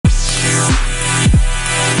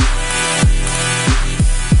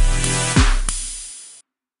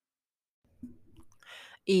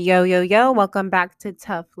Yo, yo, yo, welcome back to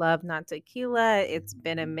Tough Love Not Tequila. It's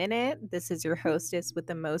been a minute. This is your hostess with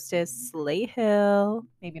the mostest, Slay Hill.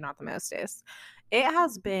 Maybe not the mostest. It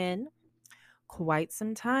has been quite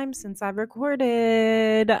some time since I've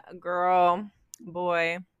recorded. Girl,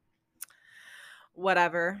 boy,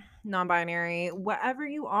 whatever, non binary, whatever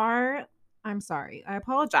you are, I'm sorry. I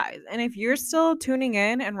apologize. And if you're still tuning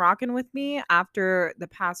in and rocking with me after the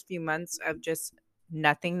past few months of just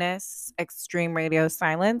nothingness, extreme radio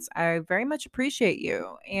silence, I very much appreciate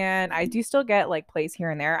you. And I do still get like plays here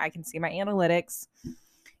and there. I can see my analytics.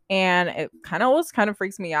 And it kind of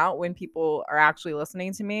freaks me out when people are actually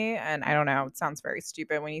listening to me. And I don't know, it sounds very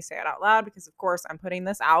stupid when you say it out loud because, of course, I'm putting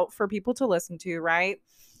this out for people to listen to, right?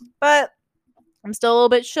 But I'm still a little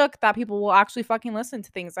bit shook that people will actually fucking listen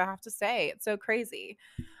to things I have to say. It's so crazy.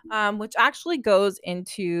 Which actually goes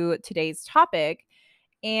into today's topic.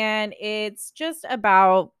 And it's just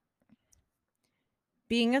about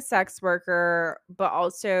being a sex worker, but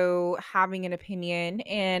also having an opinion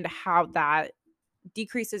and how that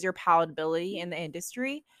decreases your palatability in the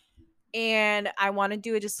industry. And I want to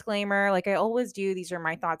do a disclaimer like I always do. These are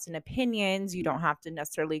my thoughts and opinions. You don't have to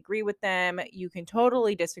necessarily agree with them. You can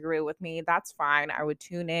totally disagree with me. That's fine. I would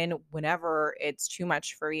tune in whenever it's too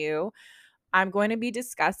much for you. I'm going to be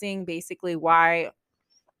discussing basically why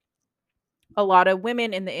a lot of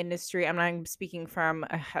women in the industry, I'm not speaking from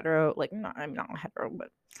a hetero, like, not, I'm not a hetero, but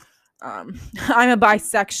I'm a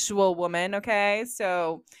bisexual woman, okay?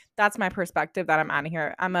 So that's my perspective that I'm adding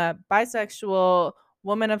here. I'm a bisexual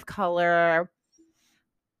woman of color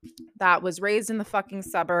that was raised in the fucking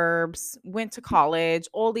suburbs, went to college,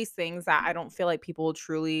 all these things that I don't feel like people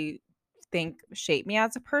truly think shape me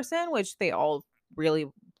as a person, which they all really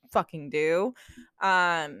fucking do.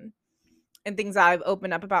 Um and things that I've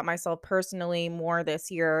opened up about myself personally more this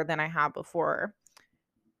year than I have before.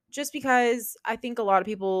 Just because I think a lot of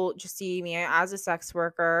people just see me as a sex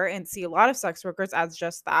worker and see a lot of sex workers as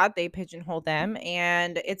just that. They pigeonhole them.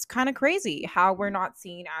 And it's kind of crazy how we're not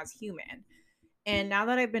seen as human. And now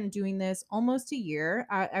that I've been doing this almost a year,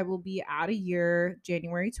 I will be at a year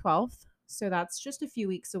January 12th. So that's just a few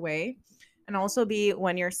weeks away. And also be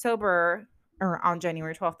 1 year sober or on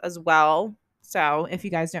January 12th as well. So if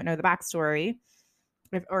you guys don't know the backstory,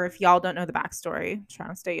 if y'all don't know the backstory, I'm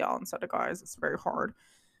trying to stay y'all instead of guys, it's very hard.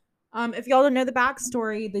 If y'all don't know the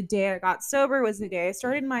backstory, the day I got sober was the day I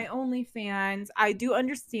started my OnlyFans. I do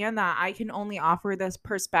understand that I can only offer this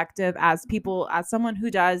perspective as someone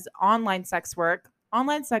who does online sex work.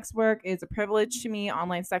 Online sex work is a privilege to me.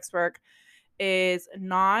 Online sex work is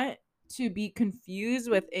not to be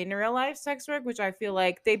confused with in real life sex work, which I feel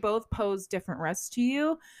like they both pose different risks to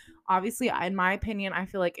you. Obviously, in my opinion, I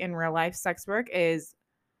feel like in real life sex work is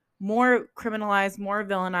more criminalized, more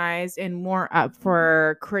villainized, and more up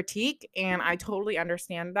for critique. And I totally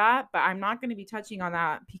understand that. But I'm not going to be touching on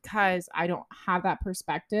that because I don't have that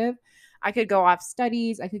perspective. I could go off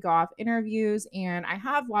studies, I could go off interviews, and I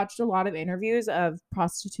have watched a lot of interviews of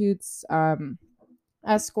prostitutes,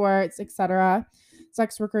 escorts, etc.,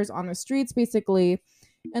 sex workers on the streets, basically,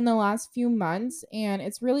 in the last few months. And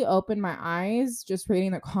it's really opened my eyes just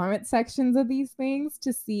reading the comment sections of these things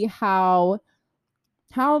to see how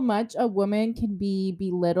much a woman can be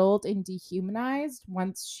belittled and dehumanized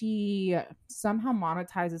once she somehow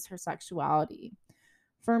monetizes her sexuality.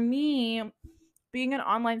 For me, being an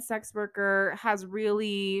online sex worker has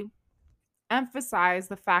really emphasized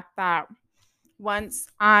the fact that once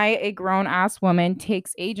I, a grown ass woman,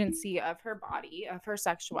 takes agency of her body, of her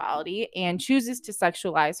sexuality, and chooses to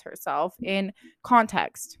sexualize herself in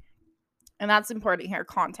context, and that's important here,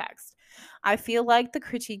 context. I feel like the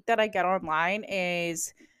critique that I get online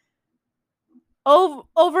is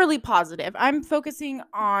overly positive. I'm focusing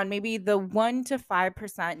on maybe the 1 to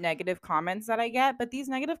 5% negative comments that I get, but these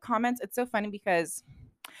negative comments, it's so funny because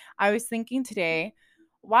I was thinking today,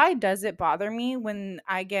 why does it bother me when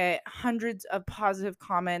I get hundreds of positive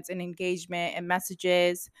comments and engagement and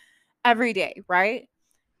messages every day, right?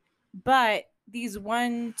 But these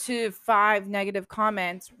 1 to 5 negative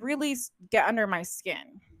comments really get under my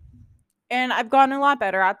skin. And I've gotten a lot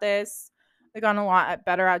better at this. I've gotten a lot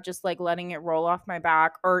better at just like letting it roll off my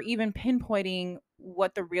back or even pinpointing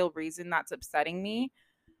what the real reason that's upsetting me.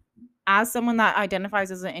 As someone that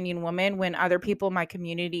identifies as an Indian woman, when other people in my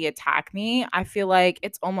community attack me, I feel like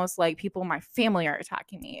it's almost like people in my family are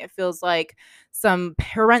attacking me. It feels like some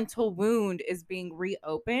parental wound is being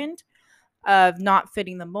reopened of not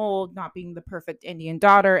fitting the mold, not being the perfect Indian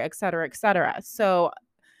daughter, et cetera, et cetera. So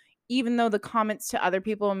even though the comments to other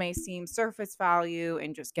people may seem surface value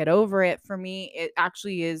and just get over it, for me, it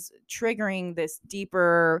actually is triggering this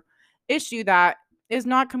deeper issue that is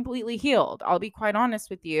not completely healed. I'll be quite honest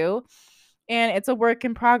with you. And it's a work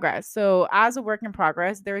in progress. So, as a work in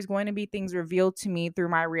progress, there's going to be things revealed to me through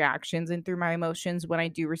my reactions and through my emotions when I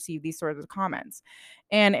do receive these sorts of comments.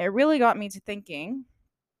 And it really got me to thinking,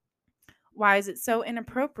 why is it so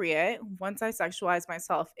inappropriate once I sexualize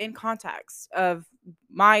myself in context of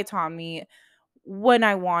my autonomy when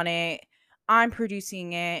I want it? I'm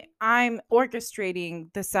producing it. I'm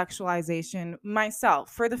orchestrating the sexualization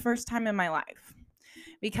myself for the first time in my life.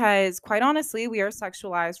 Because quite honestly, we are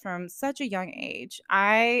sexualized from such a young age.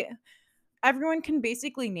 I Everyone can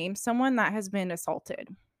basically name someone that has been assaulted,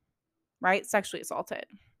 right? Sexually assaulted,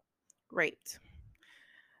 raped.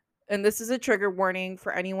 And this is a trigger warning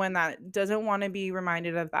for anyone that doesn't want to be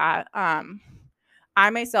reminded of that. I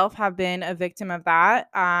myself have been a victim of that.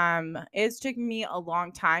 It's taken me a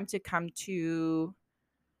long time to come to,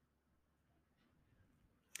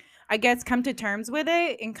 I guess, come to terms with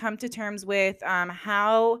it and come to terms with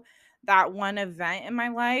how that one event in my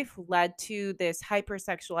life led to this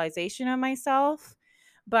hypersexualization of myself.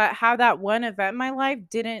 But how that one event in my life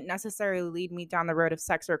didn't necessarily lead me down the road of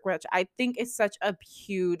sex work, which I think is such a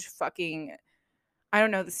huge fucking, I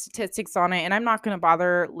don't know the statistics on it, and I'm not going to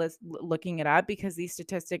bother looking it up because these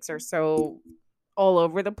statistics are so all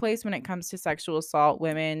over the place when it comes to sexual assault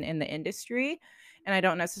women in the industry. And I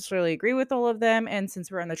don't necessarily agree with all of them. And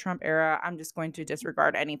since we're in the Trump era, I'm just going to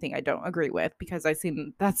disregard anything I don't agree with because I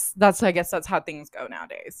see that's I guess that's how things go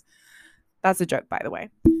nowadays. That's a joke, by the way.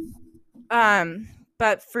 Um,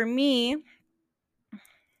 but for me,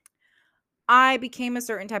 I became a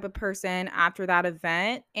certain type of person after that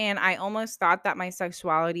event, and I almost thought that my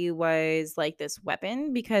sexuality was like this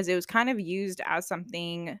weapon because it was kind of used as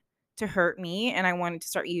something to hurt me, and I wanted to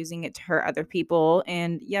start using it to hurt other people.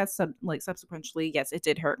 And yes, subsequently, yes, it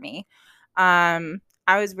did hurt me. I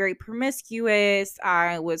was very promiscuous.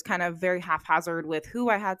 I was kind of very haphazard with who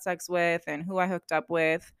I had sex with and who I hooked up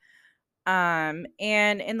with. And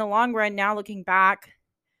in the long run, now looking back,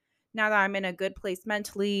 now that I'm in a good place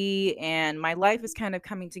mentally and my life is kind of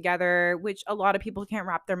coming together, which a lot of people can't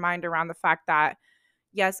wrap their mind around the fact that,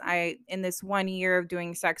 yes, I, in this 1 year of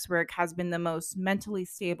doing sex work, has been the most mentally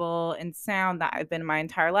stable and sound that I've been in my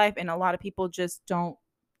entire life. And a lot of people just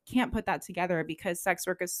can't put that together because sex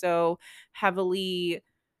work is so heavily,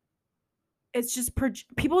 it's just,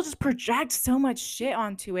 people just project so much shit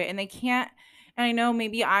onto it and they can't. And I know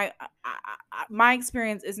maybe my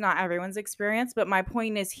experience is not everyone's experience, but my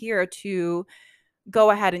point is here to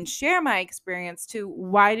go ahead and share my experience to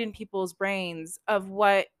widen people's brains of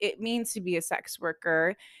what it means to be a sex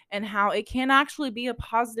worker and how it can actually be a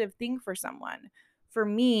positive thing for someone. For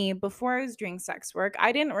me, before I was doing sex work,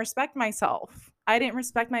 I didn't respect myself. I didn't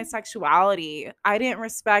respect my sexuality. I didn't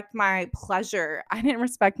respect my pleasure. I didn't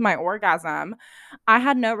respect my orgasm. I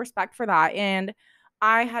had no respect for that. And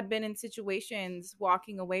I had been in situations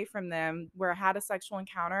walking away from them where I had a sexual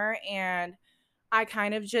encounter and I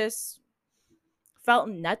kind of just felt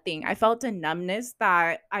nothing. I felt a numbness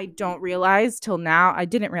that I don't realize till now. I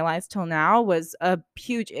didn't realize till now was a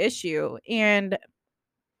huge issue. And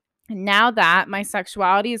now that my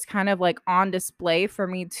sexuality is kind of like on display for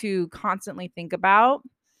me to constantly think about,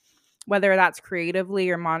 whether that's creatively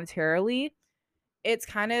or monetarily, it's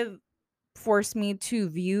kind of forced me to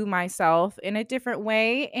view myself in a different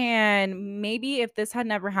way. And maybe if this had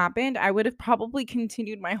never happened, I would have probably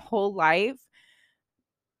continued my whole life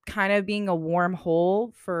kind of being a warm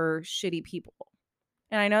hole for shitty people.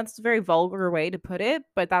 And I know it's a very vulgar way to put it,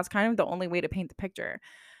 but that's kind of the only way to paint the picture.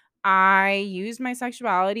 I used my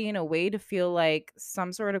sexuality in a way to feel like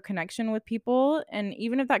some sort of connection with people. And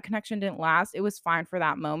even if that connection didn't last, it was fine for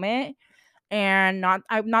that moment. And not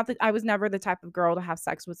that I was never the type of girl to have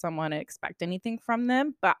sex with someone and expect anything from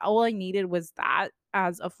them, but all I needed was that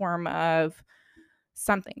as a form of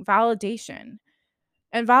something, validation.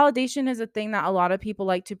 And validation is a thing that a lot of people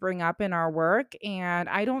like to bring up in our work. And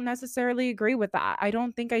I don't necessarily agree with that. I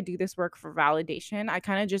don't think I do this work for validation. I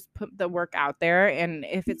kind of just put the work out there. And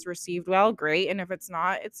if it's received well, great. And if it's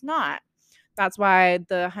not, it's not. That's why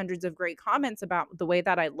the hundreds of great comments about the way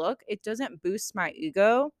that I look, it doesn't boost my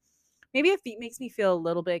ego. Maybe if it makes me feel a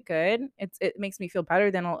little bit good, it makes me feel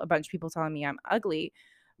better than a bunch of people telling me I'm ugly.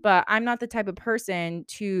 But I'm not the type of person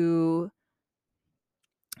to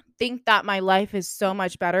think that my life is so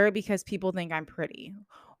much better because people think I'm pretty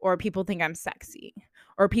or people think I'm sexy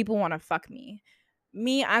or people want to fuck me.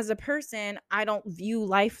 Me as a person, I don't view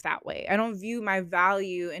life that way. I don't view my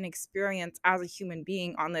value and experience as a human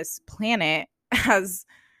being on this planet as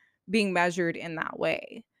being measured in that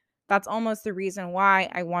way. That's almost the reason why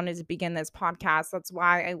I wanted to begin this podcast. That's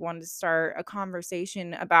why I wanted to start a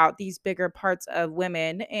conversation about these bigger parts of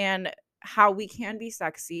women. And how we can be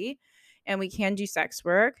sexy and we can do sex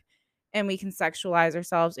work and we can sexualize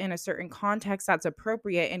ourselves in a certain context that's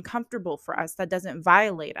appropriate and comfortable for us, that doesn't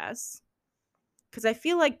violate us. Because I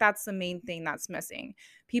feel like that's the main thing that's missing.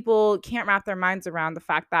 People can't wrap their minds around the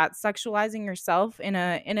fact that sexualizing yourself in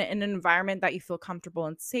an environment that you feel comfortable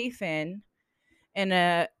and safe in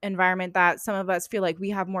a environment that some of us feel like we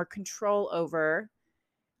have more control over,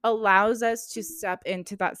 allows us to step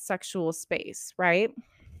into that sexual space, right?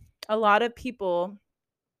 A lot of people,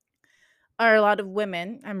 or a lot of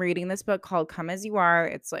women, I'm reading this book called Come As You Are.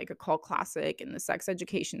 It's like a cult classic in the sex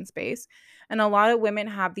education space. And a lot of women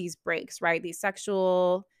have these breaks, right? These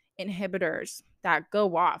sexual inhibitors that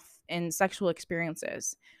go off in sexual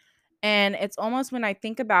experiences. And it's almost, when I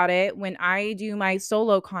think about it, when I do my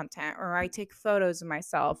solo content or I take photos of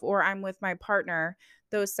myself or I'm with my partner,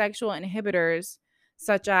 those sexual inhibitors,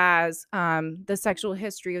 such as the sexual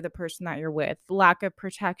history of the person that you're with, lack of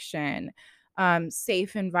protection,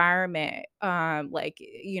 safe environment, like,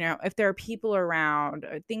 if there are people around,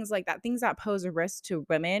 or things like that, things that pose a risk to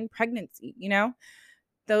women, pregnancy,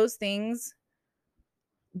 those things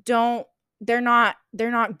don't they're not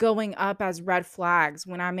going up as red flags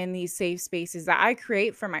when I'm in these safe spaces that I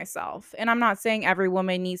create for myself. And I'm not saying every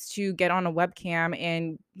woman needs to get on a webcam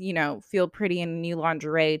and, feel pretty in new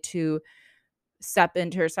lingerie to step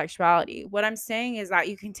into her sexuality. What I'm saying is that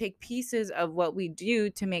you can take pieces of what we do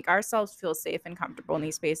to make ourselves feel safe and comfortable in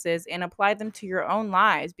these spaces and apply them to your own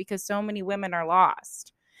lives, because so many women are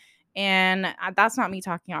lost. And that's not me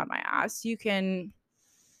talking out my ass. You can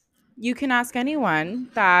ask anyone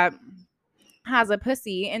that has a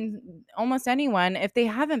pussy, and almost anyone, if they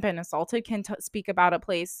haven't been assaulted, can speak about a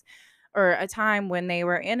place or a time when they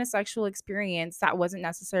were in a sexual experience that wasn't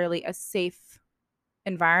necessarily a safe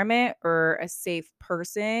environment or a safe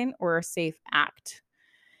person or a safe act.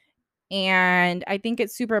 And I think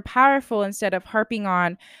it's super powerful, instead of harping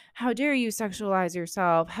on, how dare you sexualize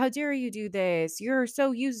yourself? How dare you do this? You're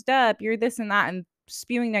so used up. You're this and that, and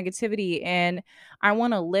spewing negativity. And I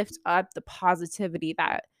want to lift up the positivity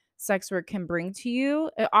that sex work can bring to you.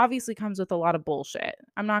 It obviously comes with a lot of bullshit.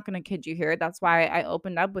 I'm not going to kid you here. That's why I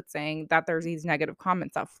opened up with saying that there's these negative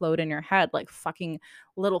comments that float in your head like fucking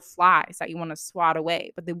little flies that you want to swat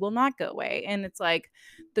away, but they will not go away. And it's like,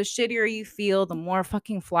 the shittier you feel, the more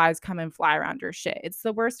fucking flies come and fly around your shit. It's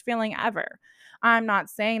the worst feeling ever. I'm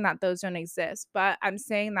not saying that those don't exist, but I'm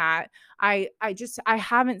saying that I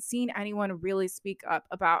haven't seen anyone really speak up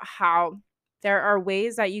about how there are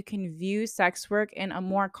ways that you can view sex work in a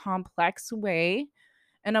more complex way,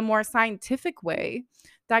 in a more scientific way,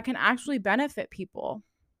 that can actually benefit people.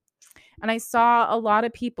 And I saw a lot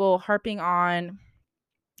of people harping on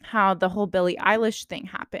how the whole Billie Eilish thing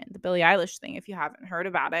happened. The Billie Eilish thing, if you haven't heard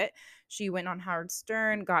about it, she went on Howard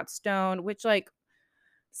Stern, got stoned, which, like,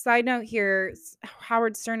 side note here,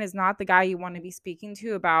 Howard Stern is not the guy you want to be speaking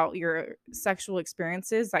to about your sexual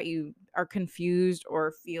experiences that you are confused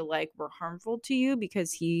or feel like were harmful to you,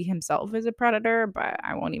 because he himself is a predator, but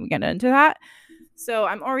I won't even get into that. So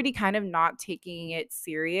I'm already kind of not taking it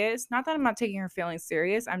serious. Not that I'm not taking her feelings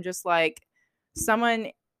serious. I'm just like,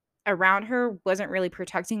 someone around her wasn't really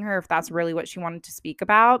protecting her, if that's really what she wanted to speak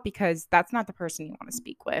about, because that's not the person you want to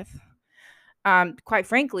speak with. Quite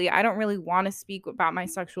frankly, I don't really want to speak about my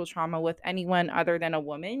sexual trauma with anyone other than a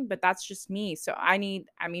woman, but that's just me. So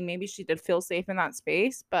maybe she did feel safe in that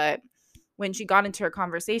space, but when she got into her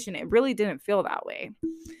conversation, it really didn't feel that way.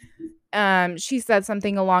 She said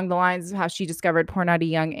something along the lines of how she discovered porn at a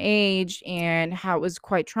young age and how it was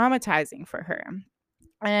quite traumatizing for her.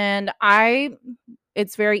 And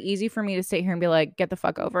it's very easy for me to sit here and be like, get the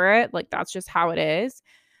fuck over it. Like, that's just how it is.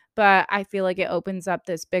 But I feel like it opens up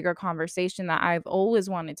this bigger conversation that I've always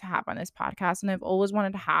wanted to have on this podcast, and I've always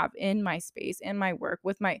wanted to have in my space, in my work,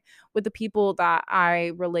 with the people that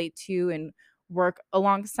I relate to and work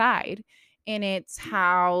alongside. And it's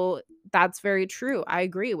how that's very true. I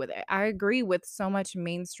agree with it. I agree with so much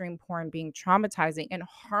mainstream porn being traumatizing and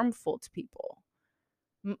harmful to people,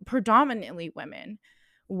 predominantly women.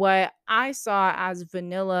 What I saw as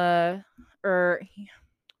vanilla, or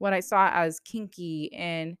what I saw as kinky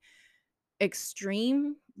and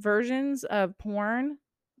extreme versions of porn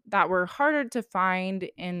that were harder to find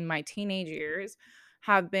in my teenage years,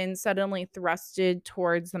 have been suddenly thrusted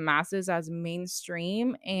towards the masses as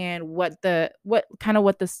mainstream, and what the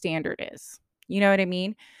standard is. You know what I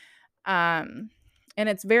mean? And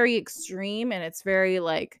it's very extreme, and it's very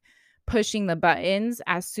like pushing the buttons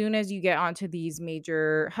as soon as you get onto these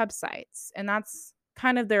major hub sites. And that's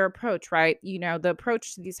kind of their approach, right? The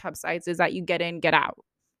approach to these hub sites is that you get in, get out.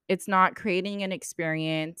 It's not creating an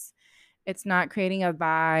experience. It's not creating a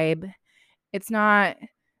vibe. It's not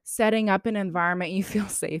setting up an environment you feel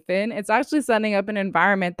safe in. It's actually setting up an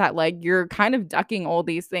environment that like you're kind of ducking all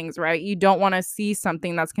these things, right? You don't want to see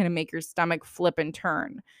something that's going to make your stomach flip and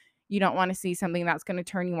turn. You don't want to see something that's going to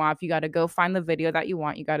turn you off. You got to go find the video that you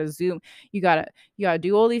want. You got to zoom. You got to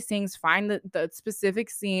do all these things, find the specific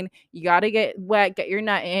scene. You got to get wet, get your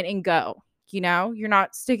nut in and go. You're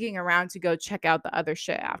not sticking around to go check out the other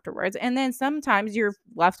shit afterwards. And then sometimes you're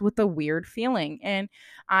left with a weird feeling. And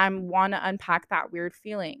I want to unpack that weird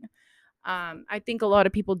feeling. I think a lot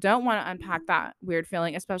of people don't want to unpack that weird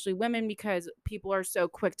feeling, especially women, because people are so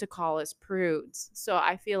quick to call us prudes. So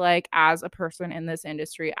I feel like as a person in this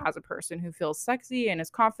industry, as a person who feels sexy and is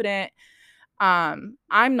confident, I'm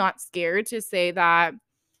not scared to say that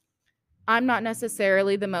I'm not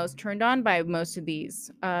necessarily the most turned on by most of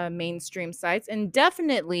these mainstream sites, and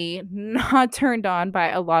definitely not turned on by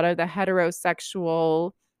a lot of the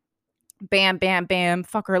heterosexual bam, bam, bam,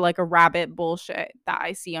 fuck her like a rabbit bullshit that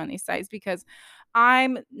I see on these sites, because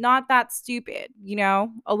I'm not that stupid.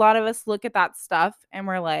 A lot of us look at that stuff and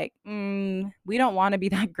we're like, we don't want to be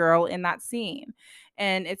that girl in that scene.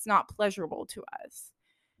 And it's not pleasurable to us.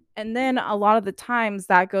 And then a lot of the times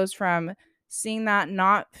that goes from seeing that,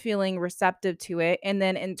 not feeling receptive to it, and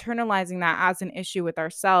then internalizing that as an issue with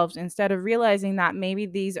ourselves, instead of realizing that maybe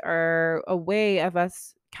these are a way of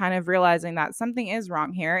us kind of realizing that something is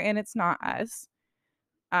wrong here and it's not us.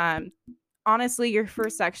 Um, Honestly, your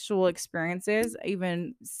first sexual experiences,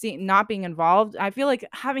 even not being involved, I feel like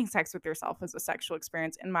having sex with yourself is a sexual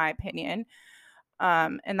experience, in my opinion.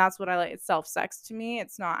 And that's what I like. It's self-sex to me.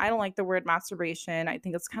 It's not, I don't like the word masturbation. I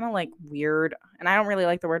think it's kind of like weird. And I don't really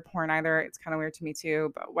like the word porn either. It's kind of weird to me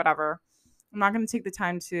too, but whatever. I'm not going to take the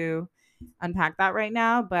time to unpack that right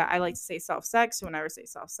now, but I like to say self-sex. So whenever I say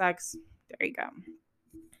self-sex, there you go.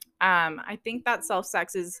 I think that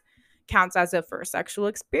self-sex counts as a first sexual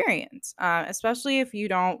experience, especially if you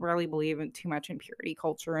don't really believe in too much in purity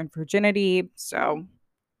culture and virginity. So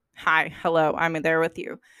hi, hello, I'm there with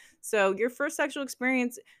you. So your first sexual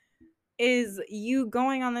experience is you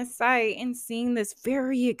going on this site and seeing this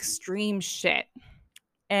very extreme shit.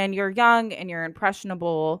 And you're young and you're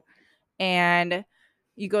impressionable and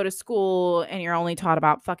you go to school and you're only taught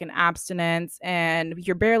about fucking abstinence and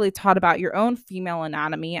you're barely taught about your own female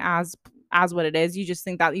anatomy as what it is. You just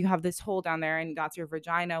think that you have this hole down there and that's your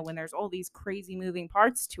vagina, when there's all these crazy moving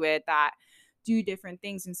parts to it that do different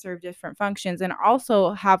things and serve different functions and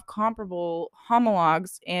also have comparable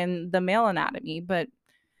homologs in the male anatomy. But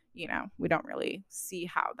we don't really see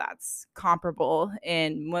how that's comparable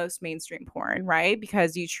in most mainstream porn, right?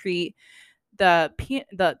 Because you treat the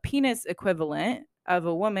penis equivalent of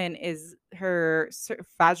a woman is her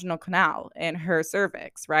vaginal canal and her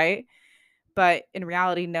cervix, right? But in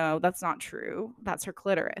reality, no, that's not true. That's her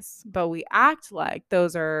clitoris. But we act like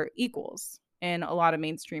those are equals in a lot of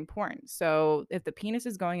mainstream porn. So if the penis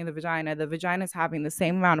is going in the vagina is having the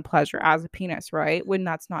same amount of pleasure as a penis, right? When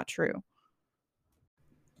that's not true.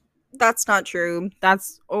 That's not true.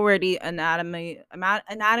 That's already anatomy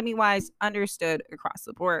wise understood across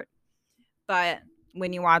the board. But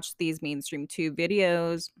when you watch these mainstream tube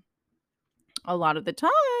videos, a lot of the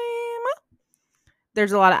time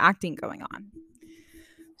there's a lot of acting going on.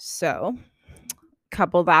 So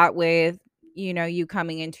couple that with you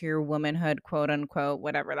coming into your womanhood, quote unquote,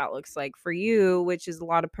 whatever that looks like for you, which is a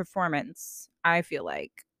lot of performance. I feel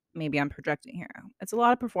like maybe I'm projecting here. It's a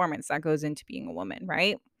lot of performance that goes into being a woman,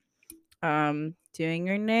 right? Doing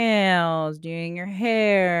your nails, doing your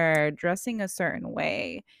hair, dressing a certain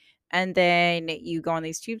way. And then you go on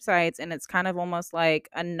these tube sites and it's kind of almost like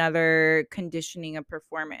another conditioning of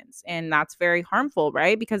performance. And that's very harmful,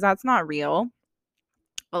 right? Because that's not real.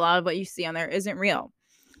 A lot of what you see on there isn't real.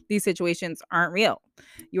 These situations aren't real.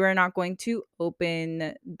 You are not going to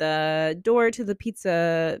open the door to the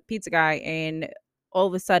pizza guy and all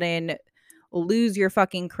of a sudden lose your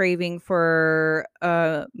fucking craving for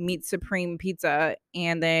meat supreme pizza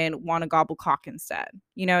and then want to gobble cock instead.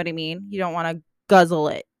 You know what I mean? You don't want to guzzle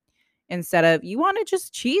it. Instead of, you want to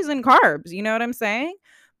just cheese and carbs. You know what I'm saying?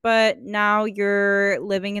 But now you're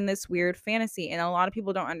living in this weird fantasy. And a lot of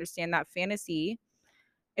people don't understand that fantasy.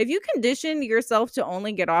 If you condition yourself to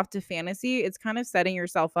only get off to fantasy, it's kind of setting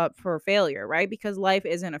yourself up for failure, right? Because life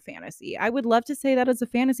isn't a fantasy. I would love to say that it's a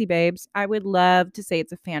fantasy, babes. I would love to say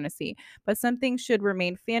it's a fantasy, but some things should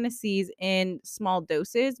remain fantasies in small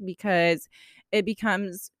doses because it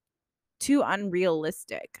becomes too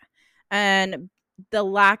unrealistic. And the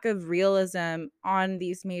lack of realism on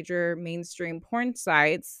these major mainstream porn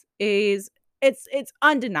sites is it's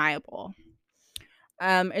undeniable.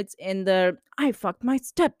 It's in the I fucked my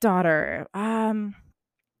stepdaughter.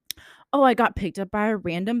 oh, I got picked up by a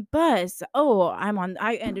random bus. Oh,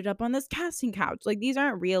 I ended up on this casting couch. Like, these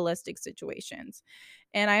aren't realistic situations.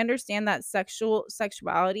 And I understand that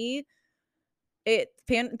sexuality,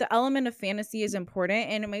 the element of fantasy is important,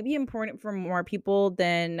 and it may be important for more people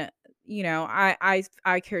than I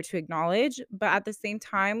care to acknowledge. But at the same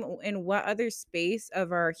time, in what other space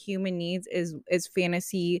of our human needs is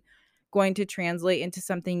fantasy going to translate into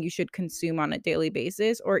something you should consume on a daily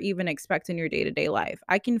basis or even expect in your day-to-day life?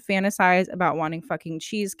 I can fantasize about wanting fucking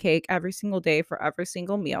cheesecake every single day for every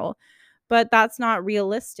single meal, but that's not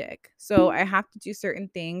realistic. So I have to do certain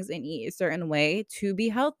things and eat a certain way to be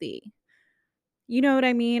healthy. You know what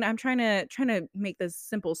I mean? I'm trying to make this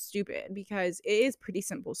simple stupid, because it is pretty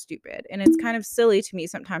simple stupid, and it's kind of silly to me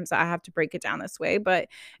sometimes that I have to break it down this way, but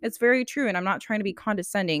it's very true, and I'm not trying to be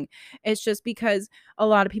condescending. It's just because a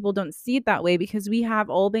lot of people don't see it that way, because we have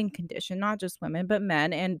all been conditioned, not just women, but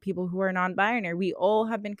men and people who are non-binary. We all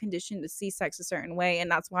have been conditioned to see sex a certain way,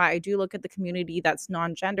 and that's why I do look at the community that's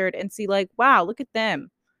non-gendered and see like, wow, look at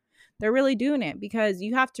them. They're really doing it, because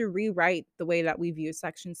you have to rewrite the way that we view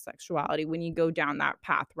sex and sexuality when you go down that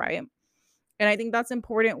path, right? And I think that's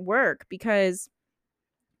important work, because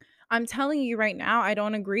I'm telling you right now, I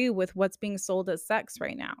don't agree with what's being sold as sex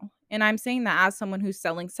right now. And I'm saying that as someone who's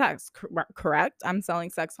selling sex, correct? I'm selling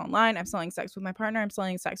sex online. I'm selling sex with my partner. I'm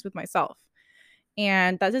selling sex with myself.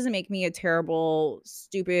 And that doesn't make me a terrible,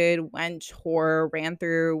 stupid wench, whore, ran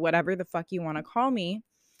through, whatever the fuck you want to call me.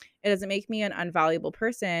 It doesn't make me an unvaluable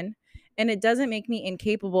person. And it doesn't make me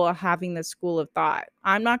incapable of having this school of thought.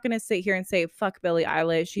 I'm not going to sit here and say, fuck Billie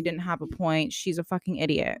Eilish. She didn't have a point. She's a fucking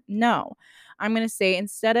idiot. No, I'm going to say,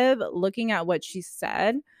 instead of looking at what she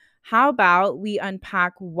said, how about we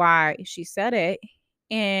unpack why she said it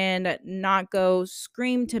and not go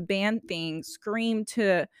scream to ban things, scream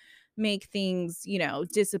to make things,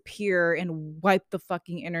 disappear and wipe the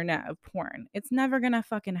fucking internet of porn. It's never going to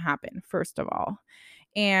fucking happen, first of all.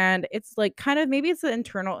 And it's like, kind of, maybe it's the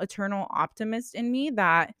eternal optimist in me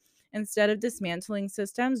that instead of dismantling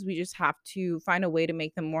systems, we just have to find a way to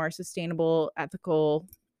make them more sustainable, ethical,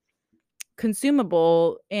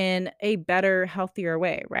 consumable in a better, healthier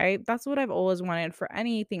way, right? That's what I've always wanted for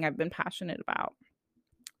anything I've been passionate about.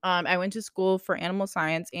 I went to school for animal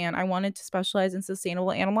science, and I wanted to specialize in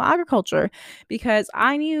sustainable animal agriculture, because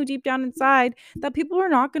I knew deep down inside that people were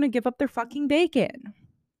not going to give up their fucking bacon.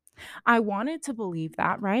 I wanted to believe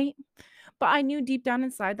that, right? But I knew deep down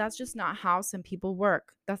inside that's just not how some people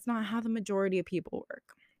work. That's not how the majority of people work.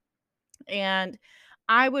 And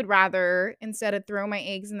I would rather, instead of throw my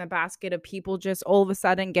eggs in the basket of people just all of a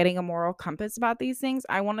sudden getting a moral compass about these things,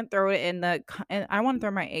 I want to throw it in and I want to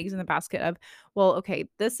throw my eggs in the basket of, well, okay,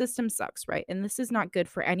 this system sucks, right? And this is not good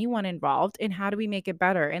for anyone involved. And how do we make it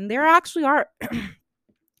better? And there actually are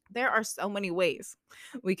there are so many ways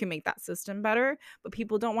we can make that system better, but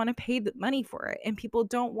people don't want to pay the money for it. And people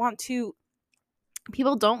don't like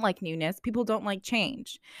newness. People don't like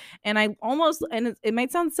change. And it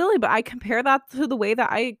might sound silly, but I compare that to the way that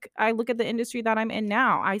I look at the industry that I'm in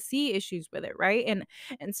now. I see issues with it, right? And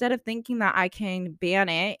instead of thinking that I can ban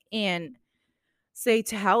it and say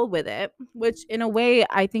to hell with it, which in a way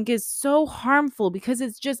I think is so harmful, because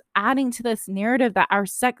it's just adding to this narrative that our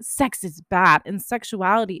sex is bad and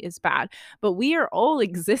sexuality is bad. But we are all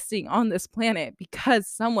existing on this planet because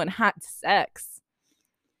someone had sex.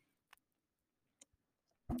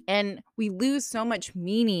 And we lose so much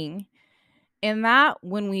meaning in that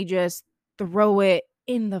when we just throw it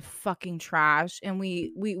in the fucking trash and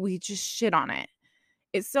we just shit on it.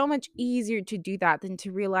 It's so much easier to do that than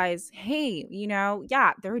to realize, hey,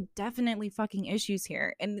 yeah, there are definitely fucking issues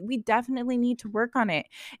here, and we definitely need to work on it.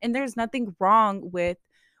 And there's nothing wrong with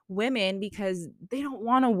women because they don't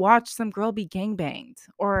want to watch some girl be gangbanged.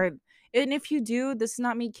 And if you do, this is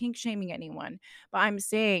not me kink shaming anyone, but I'm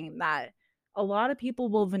saying that a lot of people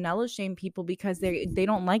will vanilla shame people because they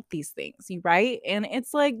don't like these things, right? And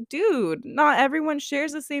it's like, dude, not everyone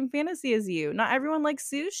shares the same fantasy as you. Not everyone likes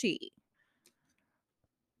sushi.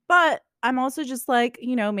 But I'm also just like,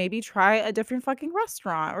 maybe try a different fucking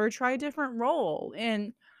restaurant or try a different role,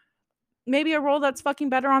 and maybe a role that's fucking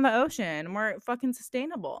better on the ocean, more fucking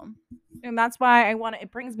sustainable. And that's why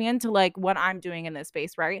it brings me into like what I'm doing in this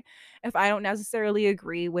space, right? If I don't necessarily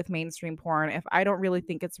agree with mainstream porn, if I don't really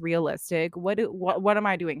think it's realistic, what am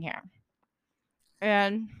I doing here?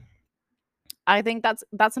 And I think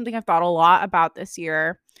that's something I've thought a lot about this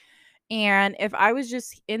year. And if I was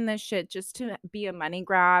just in this shit just to be a money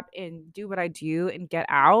grab and do what I do and get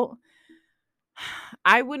out,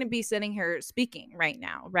 I wouldn't be sitting here speaking right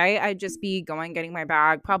now, right? I'd just be going, getting my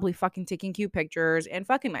bag, probably fucking taking cute pictures and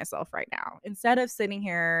fucking myself right now instead of sitting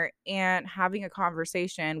here and having a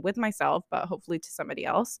conversation with myself, but hopefully to somebody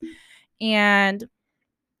else. And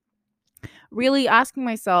really asking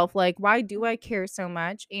myself, like, why do I care so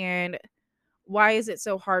much? And why is it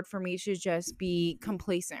so hard for me to just be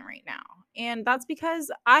complacent right now? And that's because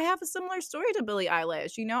I have a similar story to Billie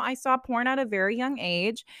Eilish. You know, I saw porn at a very young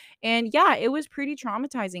age. And yeah, it was pretty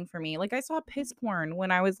traumatizing for me. Like, I saw piss porn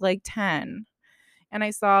when I was like 10. And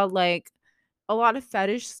I saw like a lot of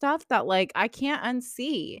fetish stuff that like I can't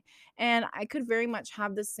unsee. And I could very much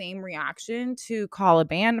have the same reaction to call a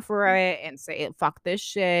ban for it and say, fuck this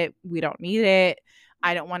shit. We don't need it.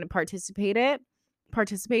 I don't want to participate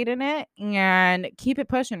in it and keep it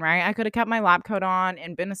pushing, right? I could have kept my lab coat on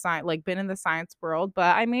and been in the science world,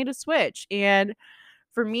 but I made a switch. And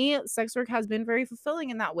for me, sex work has been very fulfilling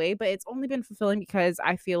in that way, but it's only been fulfilling because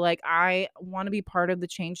I feel like I want to be part of the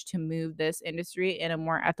change to move this industry in a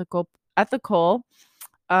more ethical,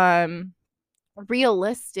 um,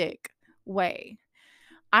 realistic way.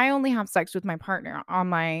 I only have sex with my partner on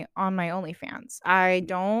my OnlyFans. I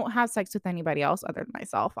don't have sex with anybody else other than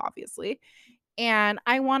myself, obviously, and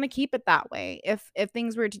I want to keep it that way. If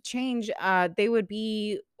things were to change, they would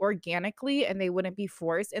be organically and they wouldn't be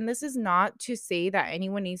forced. And this is not to say that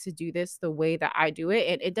anyone needs to do this the way that I do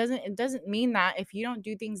it. It doesn't mean that if you don't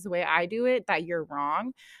do things the way I do it that you're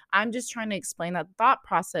wrong. I'm just trying to explain that thought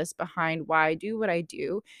process behind why I do what I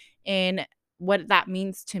do and what that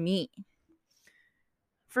means to me.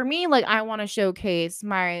 For me, like, I want to showcase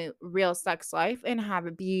my real sex life and have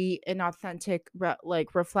it be an authentic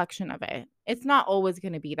reflection of it. It's not always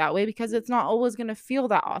going to be that way because it's not always going to feel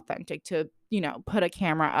that authentic to, put a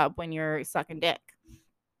camera up when you're sucking dick.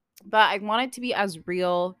 But I want it to be as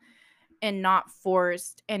real and not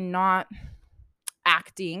forced and not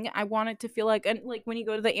acting. I want it to feel like, and like when you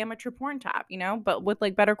go to the amateur porn tab, but with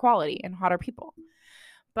like better quality and hotter people.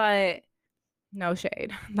 But no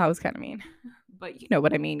shade. That was kind of mean. But you know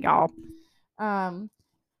what I mean, y'all. Um,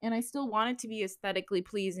 and I still want it to be aesthetically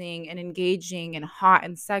pleasing and engaging and hot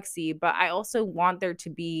and sexy, but I also want there to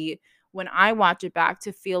be, when I watch it back,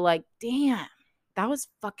 to feel like, damn, that was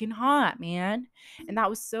fucking hot, man. And that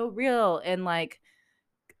was so real. And like,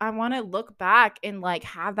 I want to look back and like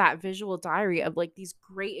have that visual diary of like these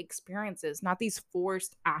great experiences, not these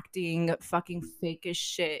forced acting, fucking fake as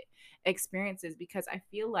shit experiences, because I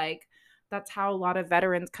feel like that's how a lot of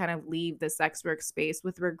veterans kind of leave the sex work space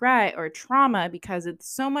with regret or trauma because it's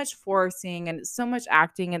so much forcing and it's so much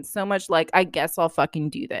acting and so much like, I guess I'll fucking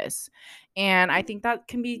do this. And I think that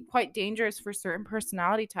can be quite dangerous for certain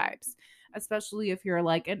personality types, especially if you're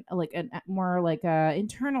like an more like a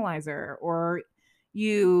internalizer, or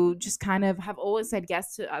you just kind of have always said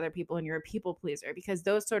yes to other people and you're a people pleaser, because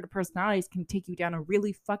those sort of personalities can take you down a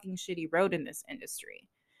really fucking shitty road in this industry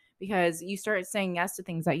because you start saying yes to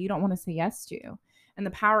things that you don't want to say yes to. And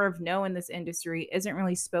the power of no in this industry isn't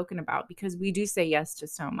really spoken about because we do say yes to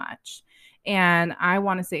so much. And I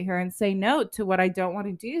want to sit here and say no to what I don't want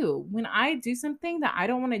to do. When I do something that I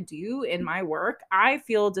don't want to do in my work, I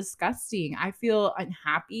feel disgusting. I feel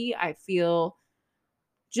unhappy. I feel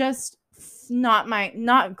just not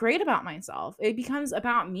great about myself. It becomes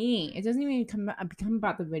about me. It doesn't even become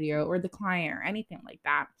about the video or the client or anything like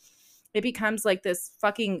that. It becomes like this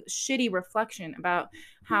fucking shitty reflection about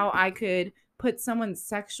how I could put someone's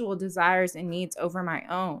sexual desires and needs over my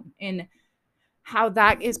own, and how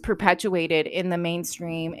that is perpetuated in the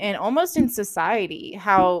mainstream and almost in society,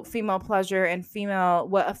 how female pleasure and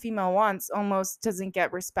what a female wants almost doesn't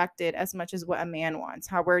get respected as much as what a man wants,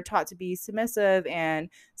 how we're taught to be submissive and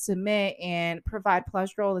submit and provide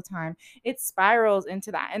pleasure all the time. It spirals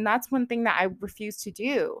into that, and that's one thing that I refuse to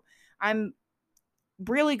do. I'm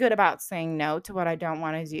really good about saying no to what I don't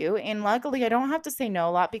want to do. And luckily, I don't have to say no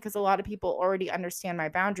a lot because a lot of people already understand my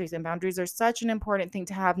boundaries. And boundaries are such an important thing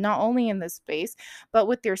to have, not only in this space, but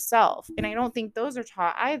with yourself. And I don't think those are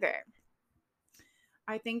taught either.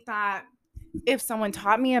 I think that if someone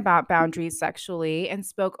taught me about boundaries sexually and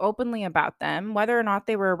spoke openly about them, whether or not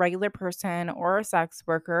they were a regular person or a sex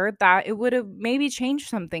worker, that it would have maybe changed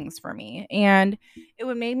some things for me. And it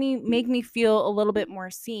would make me feel a little bit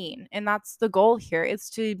more seen. And that's the goal here, is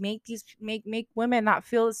to make women that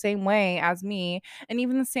feel the same way as me, and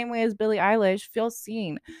even the same way as Billie Eilish, feel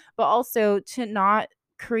seen, but also to not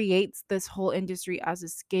create this whole industry as a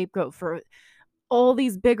scapegoat for all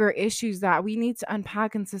these bigger issues that we need to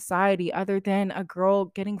unpack in society other than a girl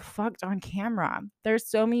getting fucked on camera. There's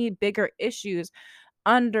so many bigger issues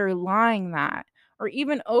underlying that, or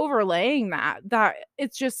even overlaying that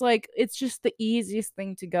it's just like it's just the easiest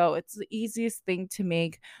thing to go. It's the easiest thing to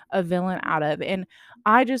make a villain out of. And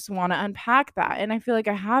I just want to unpack that. And I feel like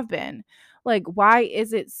I have been. Like, why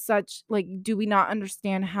is it such like do we not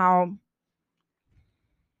understand how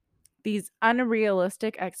these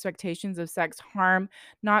unrealistic expectations of sex harm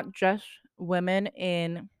not just women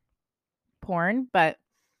in porn, but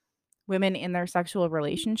women in their sexual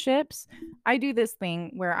relationships? I do this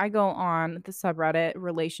thing where I go on the subreddit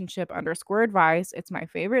relationship_advice. It's my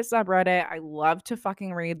favorite subreddit. I love to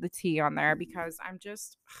fucking read the tea on there because I'm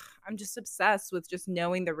just obsessed with just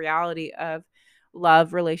knowing the reality of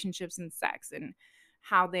love, relationships, and sex, and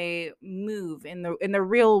how they move in the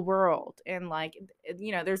real world. And like,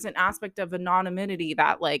 there's an aspect of anonymity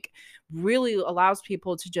that like really allows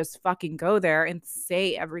people to just fucking go there and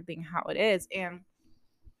say everything how it is. And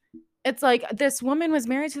it's like this woman was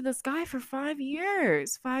married to this guy for 5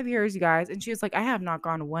 years. 5 years, you guys. And she was like, I have not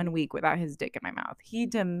gone 1 week without his dick in my mouth. He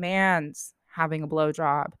demands having a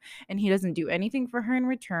blowjob and he doesn't do anything for her in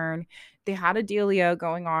return. They had a dealio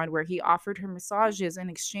going on where he offered her massages in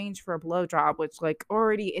exchange for a blowjob, which like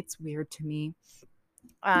already it's weird to me.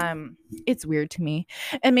 It's weird to me.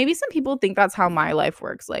 And maybe some people think that's how my life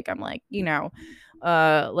works. Like I'm like,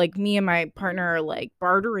 like me and my partner are like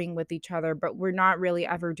bartering with each other, but we're not really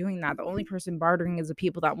ever doing that. The only person bartering is the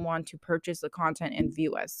people that want to purchase the content and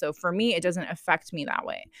view us. So for me, it doesn't affect me that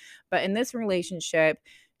way. But in this relationship,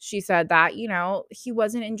 she said that, he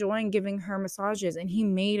wasn't enjoying giving her massages and he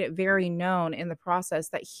made it very known in the process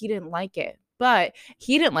that he didn't like it. But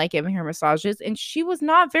he didn't like giving her massages, and she was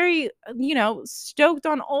not very, stoked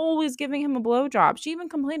on always giving him a blowjob. She even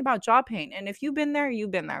complained about jaw pain. And if you've been there,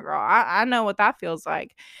 girl. I know what that feels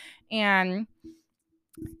like. And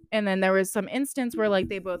then there was some instance where like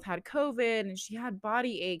they both had COVID and she had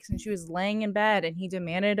body aches and she was laying in bed and he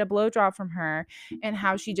demanded a blowjob from her, and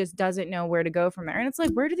how she just doesn't know where to go from there. And it's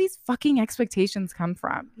like, where do these fucking expectations come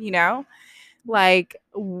from? Like,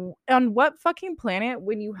 on what fucking planet,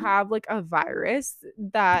 when you have like a virus,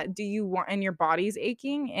 that do you want and your body's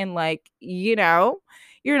aching and like, you're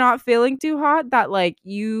not feeling too hot, that like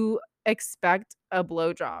you expect a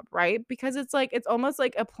blowjob, right? Because it's like it's almost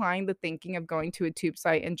like applying the thinking of going to a tube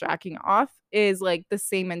site and jacking off is like the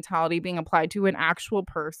same mentality being applied to an actual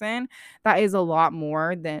person. That is a lot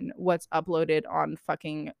more than what's uploaded on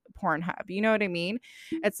fucking Pornhub. You know what I mean?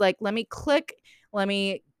 It's like, let me click, let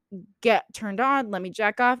me get turned on, let me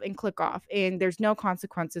jack off and click off, and there's no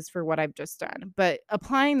consequences for what I've just done. But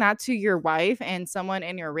applying that to your wife and someone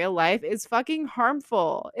in your real life is fucking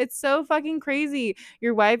harmful. It's so fucking crazy.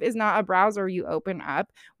 Your wife is not a browser you open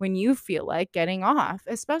up when you feel like getting off,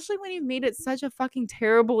 especially when you've made it such a fucking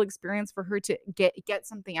terrible experience for her to get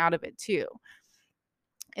something out of it too.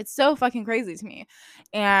 It's so fucking crazy to me.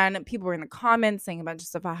 And people were in the comments saying a bunch of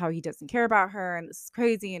stuff about how he doesn't care about her and this is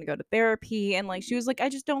crazy and to go to therapy. And like she was like, I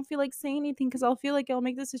just don't feel like saying anything because I'll feel like it'll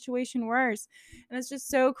make the situation worse. And it's just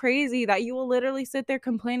so crazy that you will literally sit there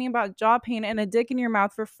complaining about jaw pain and a dick in your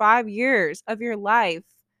mouth for 5 years of your life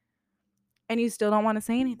and you still don't want to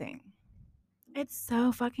say anything. It's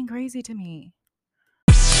so fucking crazy to me.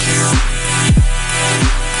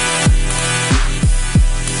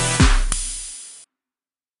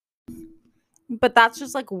 But that's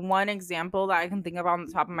just like one example that I can think of on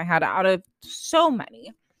the top of my head out of so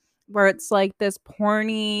many, where it's like this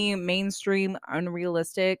porny, mainstream,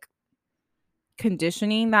 unrealistic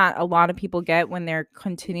conditioning that a lot of people get when they're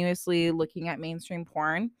continuously looking at mainstream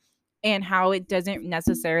porn, and how it doesn't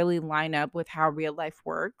necessarily line up with how real life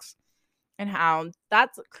works, and how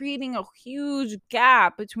that's creating a huge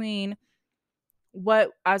gap between what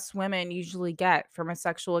us women usually get from a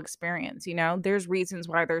sexual experience. There's reasons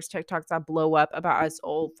why there's TikToks that blow up about us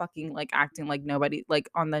all fucking like acting like nobody, like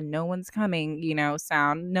on the no one's coming,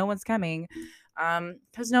 sound, no one's coming,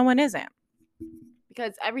 because no one isn't,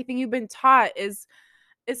 because everything you've been taught is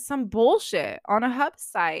some bullshit on a hub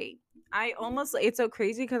site. It's so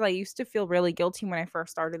crazy because I used to feel really guilty when I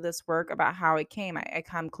first started this work about how it came. I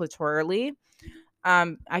come clitorally.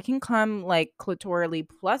 I can come like clitorally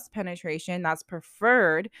plus penetration. That's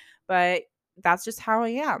preferred, but that's just how I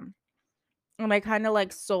am. And I kind of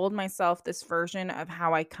like sold myself this version of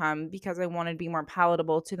how I come because I wanted to be more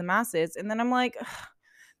palatable to the masses. And then I'm like,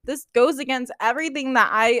 this goes against everything that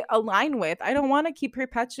I align with. I don't want to keep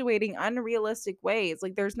perpetuating unrealistic ways.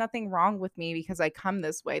 Like, there's nothing wrong with me because I come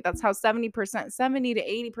this way. That's how 70 to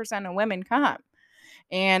 80% of women come.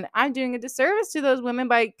 And I'm doing a disservice to those women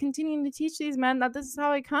by continuing to teach these men that this is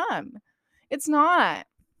how I come. It's not.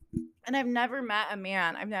 And I've never met a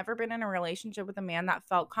man, I've never been in a relationship with a man that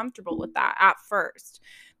felt comfortable with that at first.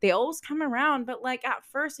 They always come around, but like at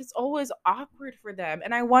first, it's always awkward for them.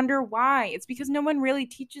 And I wonder why. It's because no one really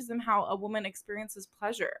teaches them how a woman experiences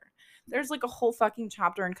pleasure. There's like a whole fucking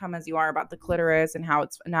chapter in Come As You Are about the clitoris and how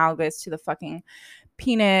it's analogous to the fucking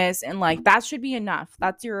penis. And like that should be enough.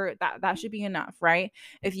 That should be enough, right?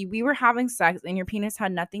 If we were having sex and your penis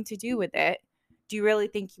had nothing to do with it, do you really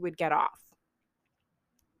think you would get off?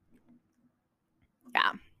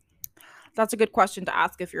 Yeah. That's a good question to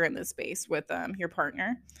ask if you're in this space with your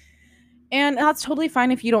partner. And that's totally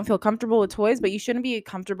fine if you don't feel comfortable with toys, but you shouldn't be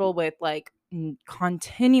comfortable with like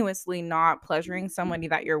continuously not pleasuring somebody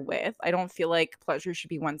that you're with. I don't feel like pleasure should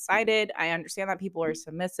be one-sided. I understand that people are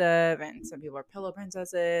submissive and some people are pillow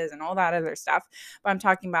princesses and all that other stuff, but I'm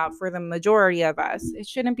talking about for the majority of us, it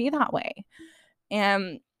shouldn't be that way.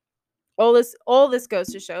 And all this goes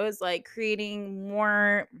to show is like creating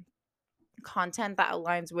more content that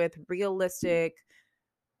aligns with realistic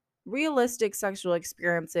sexual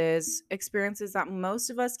experiences that most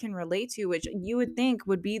of us can relate to, which you would think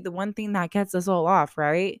would be the one thing that gets us all off,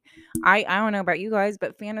 right? I don't know about you guys,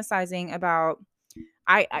 but fantasizing about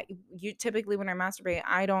I you typically when I masturbate,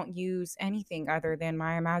 I don't use anything other than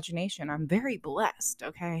my imagination. I'm very blessed,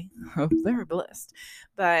 okay? Very blessed.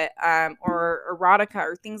 But or erotica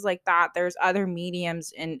or things like that. There's other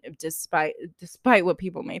mediums and despite what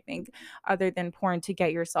people may think other than porn to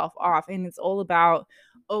get yourself off. And it's all about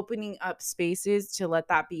opening up spaces to let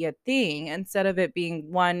that be a thing instead of it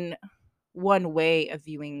being one way of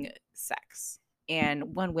viewing sex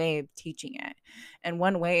and one way of teaching it and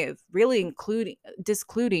one way of really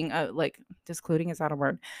discluding is that a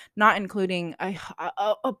word, not including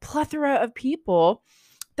a plethora of people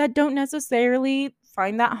that don't necessarily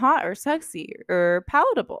find that hot or sexy or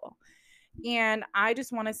palatable. And I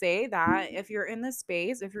just want to say that if you're in this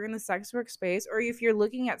space, if you're in the sex work space, or if you're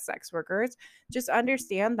looking at sex workers, just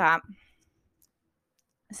understand that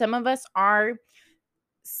some of us are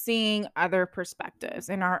seeing other perspectives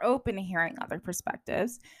and are open to hearing other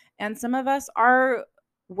perspectives. And some of us are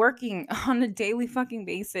working on a daily fucking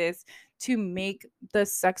basis to make the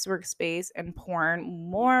sex work space and porn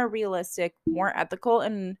more realistic, more ethical,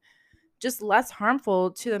 and just less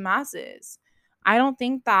harmful to the masses. I don't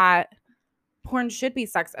think that porn should be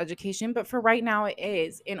sex education, but for right now it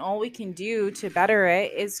is. And all we can do to better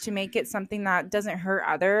it is to make it something that doesn't hurt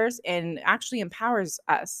others and actually empowers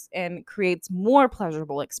us and creates more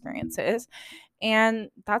pleasurable experiences.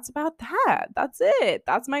 And that's about that. That's it.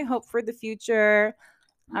 That's my hope for the future.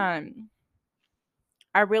 Um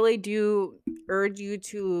I really do urge you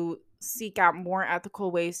to seek out more ethical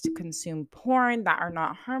ways to consume porn that are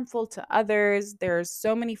not harmful to others. There's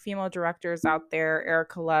so many female directors out there.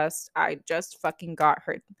 Erica Lust, I just fucking got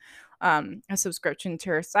her a subscription to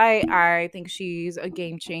her site. I think she's a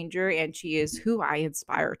game changer and she is who I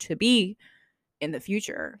aspire to be in the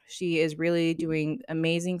future. She is really doing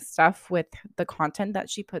amazing stuff with the content that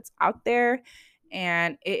she puts out there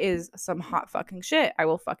and it is some hot fucking shit. I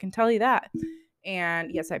will fucking tell you that.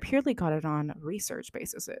 And yes, I purely got it on research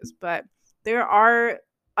basis, but there are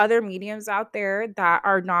other mediums out there that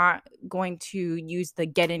are not going to use the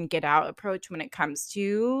get in, get out approach when it comes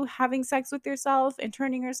to having sex with yourself and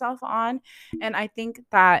turning yourself on. And I think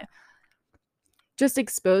that just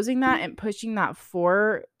exposing that and pushing that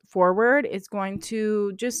forward is going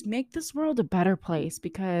to just make this world a better place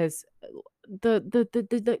because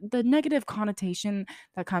the negative connotation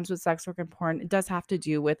that comes with sex work and porn, it does have to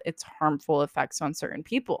do with its harmful effects on certain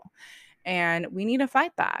people. And we need to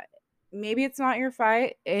fight that. Maybe it's not your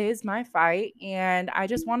fight, it is my fight. And I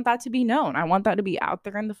just want that to be known. I want that to be out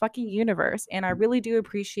there in the fucking universe. And I really do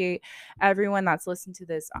appreciate everyone that's listened to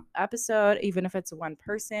this episode, even if it's one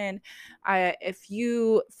person. If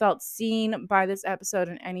you felt seen by this episode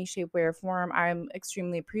in any shape, way, or form, I'm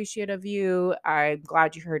extremely appreciative of you. I'm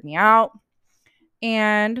glad you heard me out.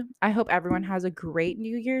 And I hope everyone has a great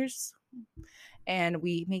New Year's and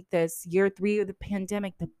we make this year 3 of the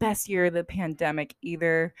pandemic the best year of the pandemic.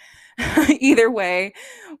 Either way,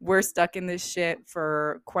 we're stuck in this shit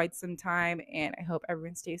for quite some time and I hope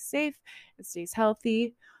everyone stays safe and stays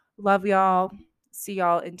healthy. Love y'all. See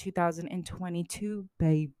y'all in 2022,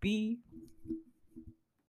 baby.